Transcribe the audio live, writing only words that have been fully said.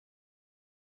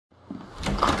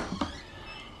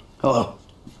Hello.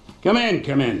 Come in,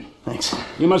 come in. Thanks.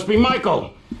 You must be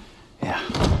Michael. Yeah.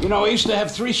 You know, I used to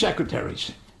have 3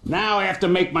 secretaries. Now I have to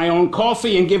make my own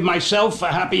coffee and give myself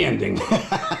a happy ending.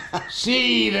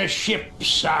 See, the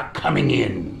ships are coming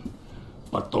in,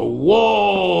 but the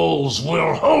walls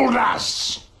will hold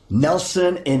us.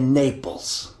 Nelson in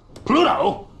Naples.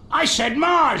 Pluto? I said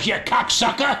Mars, you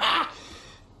cocksucker!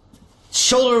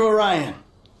 Shoulder of Orion.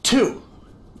 2.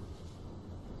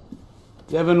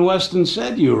 Devin Weston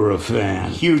said you were a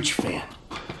fan. Huge fan.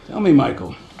 Tell me,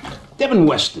 Michael, Devin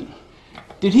Weston,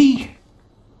 does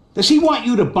he want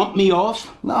you to bump me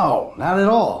off? No, not at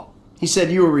all. He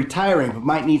said you were retiring but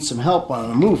might need some help on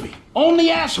a movie. Only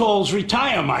assholes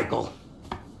retire, Michael.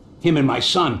 Him and my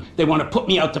son, they want to put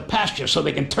me out to pasture so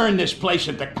they can turn this place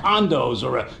into condos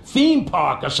or a theme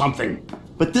park or something.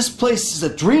 But this place is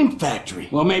a dream factory.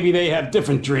 Well, maybe they have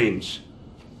different dreams.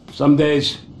 Some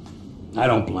days, I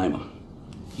don't blame them.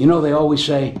 You know, they always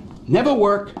say, never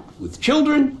work with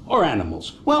children or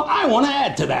animals. Well, I want to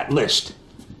add to that list.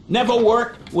 Never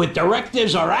work with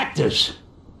directors or actors.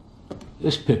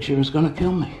 This picture is going to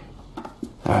kill me. All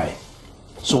right.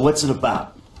 So what's it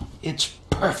about? It's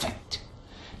perfect.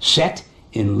 Set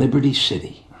in Liberty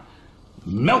City.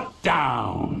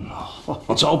 Meltdown.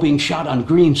 It's all being shot on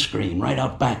green screen right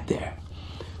out back there.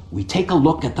 We take a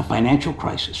look at the financial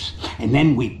crisis, and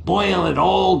then we boil it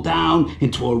all down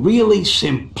into a really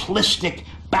simplistic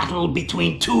battle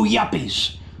between 2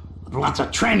 yuppies with lots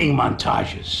of training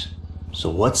montages. So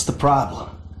what's the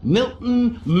problem?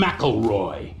 Milton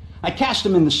McElroy. I cast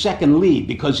him in the second lead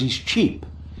because he's cheap.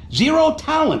 0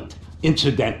 talent,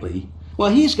 incidentally.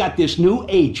 Well, he's got this new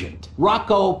agent,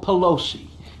 Rocco Pelosi.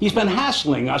 He's been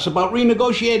hassling us about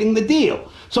renegotiating the deal.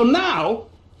 So now,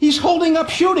 he's holding up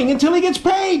shooting until he gets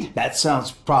paid. That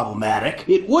sounds problematic.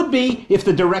 It would be if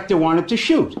the director wanted to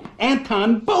shoot.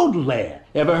 Anton Baudelaire.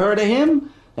 Ever heard of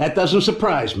him? That doesn't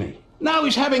surprise me. Now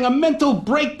he's having a mental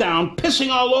breakdown,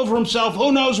 pissing all over himself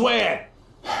who knows where.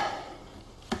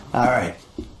 All right.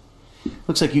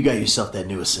 Looks like you got yourself that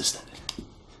new assistant.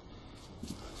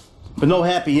 But no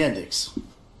happy endings.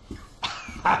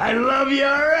 I love you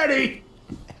already.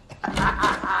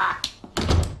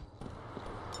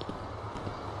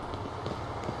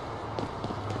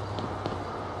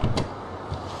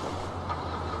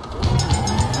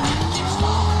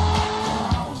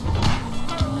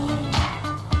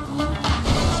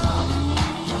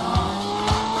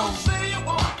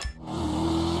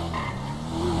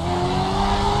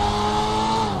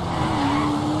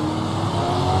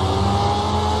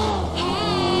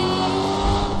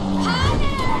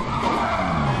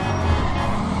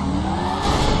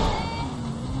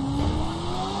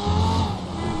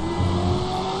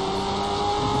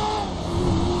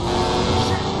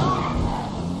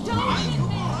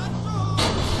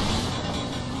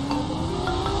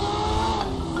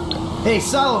 Hey,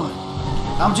 Solomon.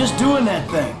 I'm just doing that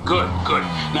thing. Good, good.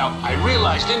 Now, I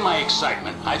realized in my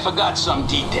excitement, I forgot some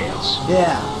details.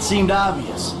 Yeah, it seemed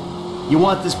obvious. You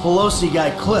want this Pelosi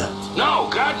guy clipped. No,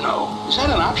 God, no. Is that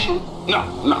an option? No.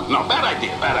 Bad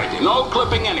idea, bad idea. No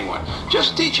clipping anyone.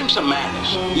 Just teach him some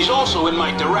manners. He's also in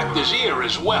my director's ear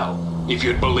as well, if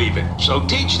you'd believe it. So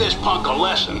teach this punk a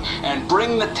lesson and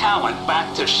bring the talent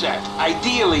back to set.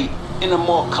 Ideally, in a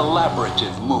more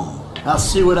collaborative mood. I'll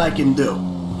see what I can do.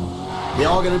 They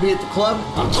all gonna be at the club?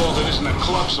 I'm told it isn't a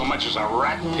club so much as a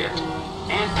rat pit.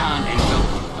 Anton and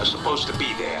Milton are supposed to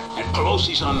be there, and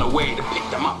Pelosi's on the way to pick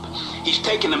them up. He's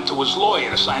taking them to his lawyer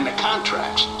to sign the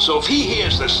contracts. So if he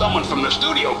hears there's someone from the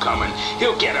studio coming,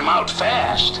 he'll get him out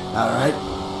fast. All right.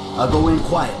 I'll go in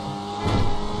quiet.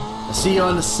 I'll see you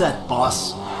on the set,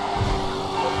 boss.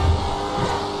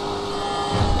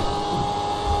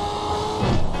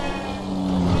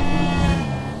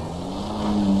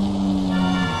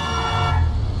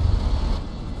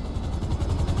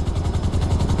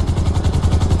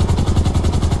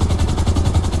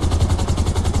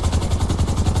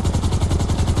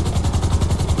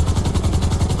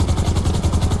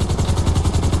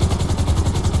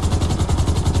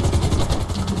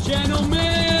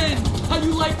 Gentlemen, how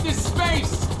you like this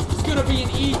space? It's gonna be an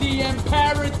EDM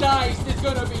paradise. There's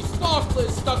gonna be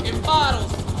sparklers stuck in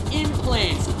bottles,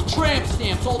 implants, tramp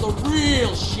stamps, all the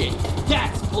real shit.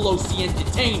 That's Pelosi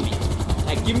Entertainment.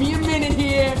 Now give me a minute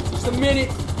here, just a minute.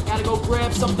 Gotta go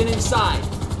grab something inside.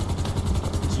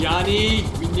 Johnny,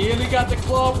 we nearly got the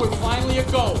club. We're finally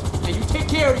a go. Now you take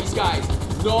care of these guys.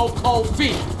 No cold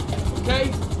feet.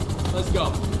 Okay? Let's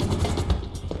go.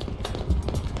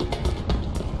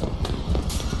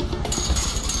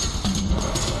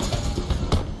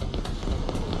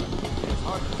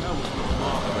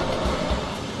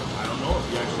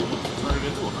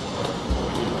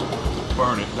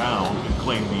 burn it down and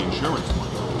claim the insurance money.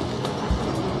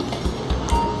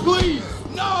 Please,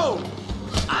 no!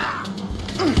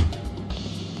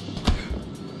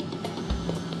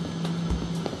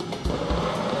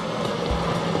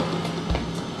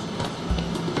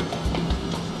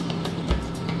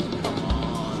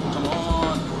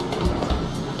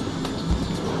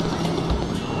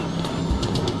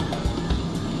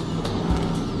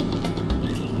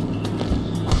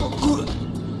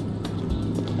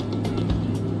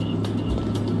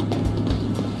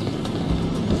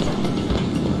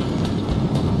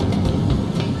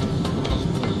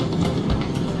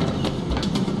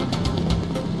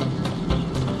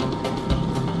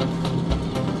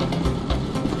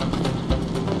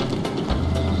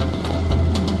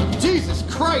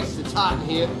 Christ, it's hot in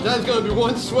here. That's gonna be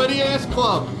one sweaty-ass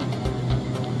club.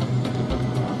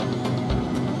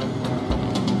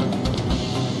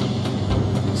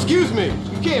 Excuse me,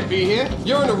 you can't be here.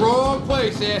 You're in the wrong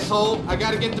place, asshole. I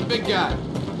gotta get the big guy.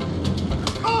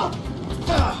 Oh!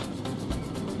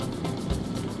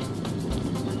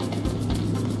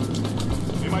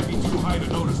 They might be too high to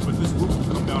notice, but this roof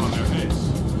will come down on their heads.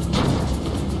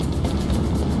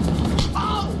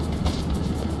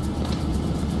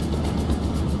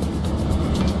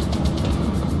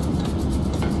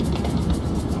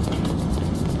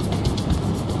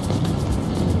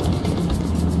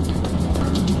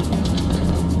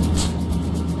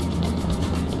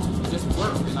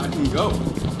 Go.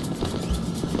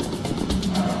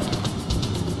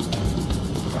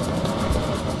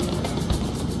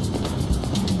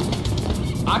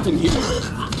 I can hear it.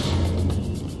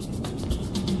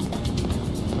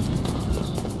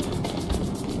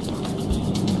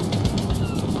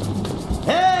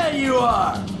 There you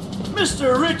are!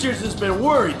 Mr. Richards has been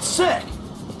worried sick.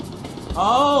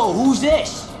 Oh, who's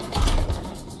this?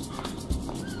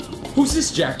 Who's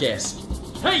this jackass?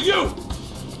 Hey, you!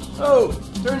 Oh,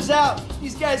 turns out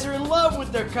these guys are in love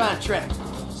with their contract.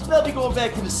 So they'll be going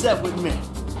back to the set with me.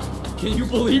 Can you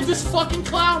believe this fucking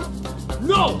clown?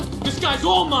 No! This guy's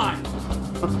all mine!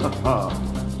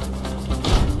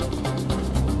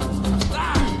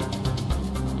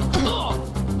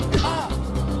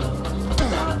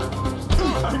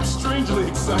 I'm strangely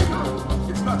excited.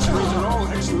 It's not strange at all,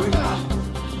 actually.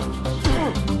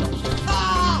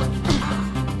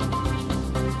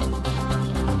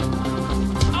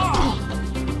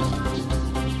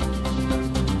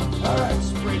 Alright,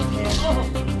 spray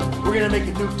can. We're gonna make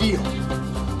a new deal.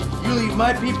 You leave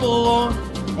my people alone,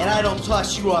 and I don't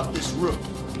toss you off this roof.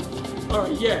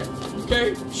 Alright, yeah.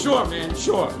 Okay? Sure, man,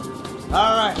 sure.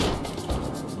 Alright.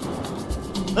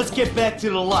 Let's get back to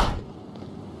the lot.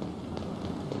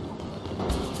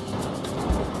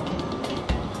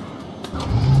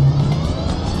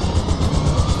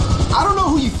 I don't know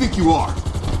who you think you are.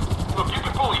 Look, you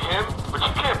can bully him, but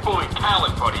you can't bully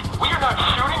talent, buddy. We are not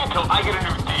shooting until I get a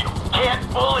new deal. Can't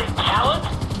bully talent?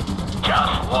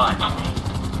 Just watch me.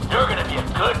 You're gonna be a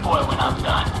good boy when I'm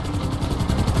done.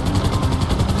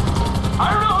 I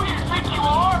don't know who you think you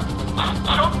are.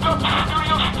 Jumped up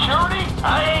studio security? I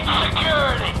ain't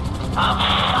security. I'm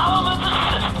Solomon's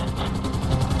assistant.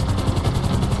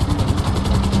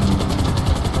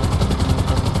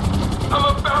 I'm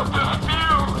about to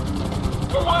spew.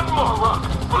 One more rock,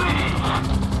 please.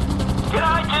 Can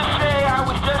I just say I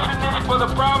was just in this for the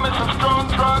promise of strong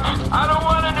drugs? I don't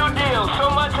want a new deal. So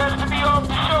much has to be off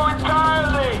the show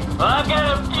entirely. I've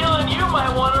got a feeling you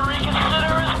might want to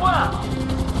reconsider as well.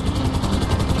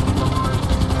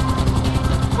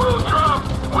 We'll drop.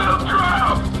 We'll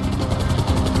drop.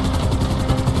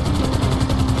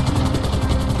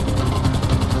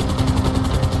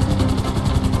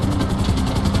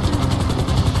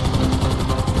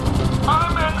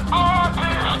 I'm an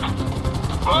artist,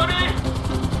 buddy.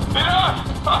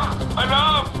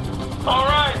 Enough. All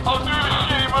right, I'll do the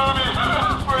shitty movie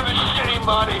for the shitty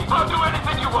money. I'll do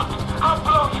anything you want. I'll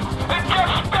blow you and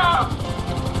just stop.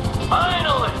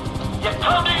 Finally, you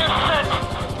come to your senses.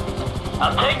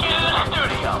 I'll take you to the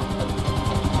studio.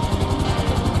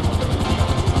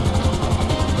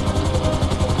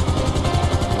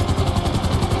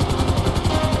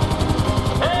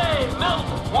 Hey,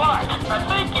 Milton. What? I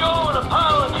think you owe an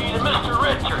apology to Mr.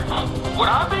 Richards. Would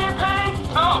I be in pain?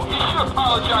 No, you should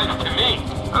apologize to me.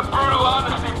 A brutal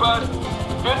honesty, bud.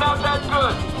 You're not that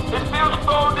good. It feels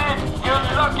phoned in. You're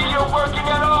lucky you're working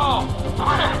at all.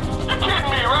 You're kidding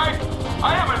me, right?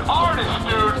 I am an artist,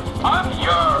 dude.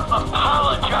 You're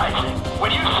apologizing.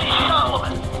 When you see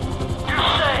Solomon, you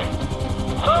say,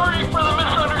 sorry for the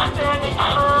misunderstanding,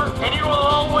 sir, and you will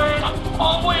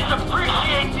always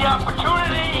appreciate the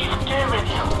opportunity he's given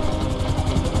you.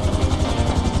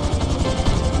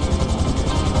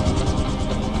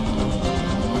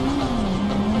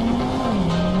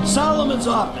 Solomon's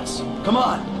office. Come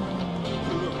on.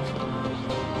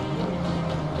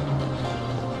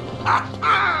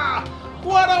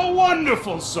 What a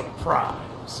wonderful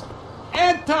surprise.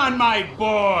 Anton, my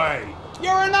boy,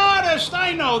 you're an artist,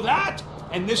 I know that.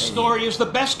 And this story is the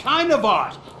best kind of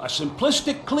art. A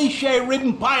simplistic,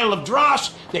 cliche-ridden pile of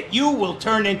dross that you will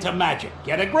turn into magic.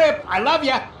 Get a grip, I love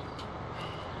ya.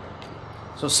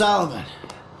 So Solomon,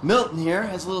 Milton here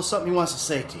has a little something he wants to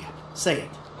say to you. Say it.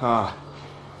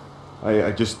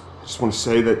 I just want to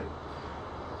say that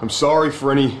I'm sorry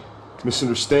for any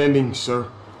misunderstanding, sir.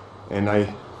 And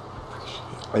I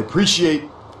appreciate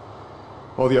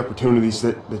all the opportunities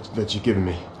that you've given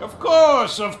me. Of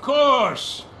course, of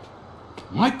course.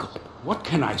 Michael, what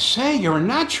can I say? You're a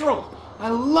natural. I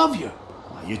love you.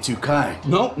 Well, you're too kind.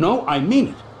 No, I mean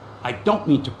it. I don't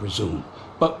mean to presume.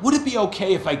 But would it be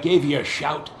okay if I gave you a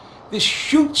shout? This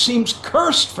shoot seems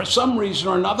cursed for some reason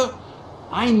or another.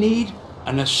 I need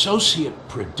an associate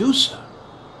producer.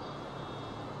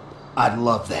 I'd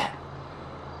love that.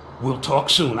 We'll talk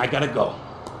soon. I gotta go.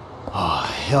 Oh,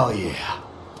 hell yeah.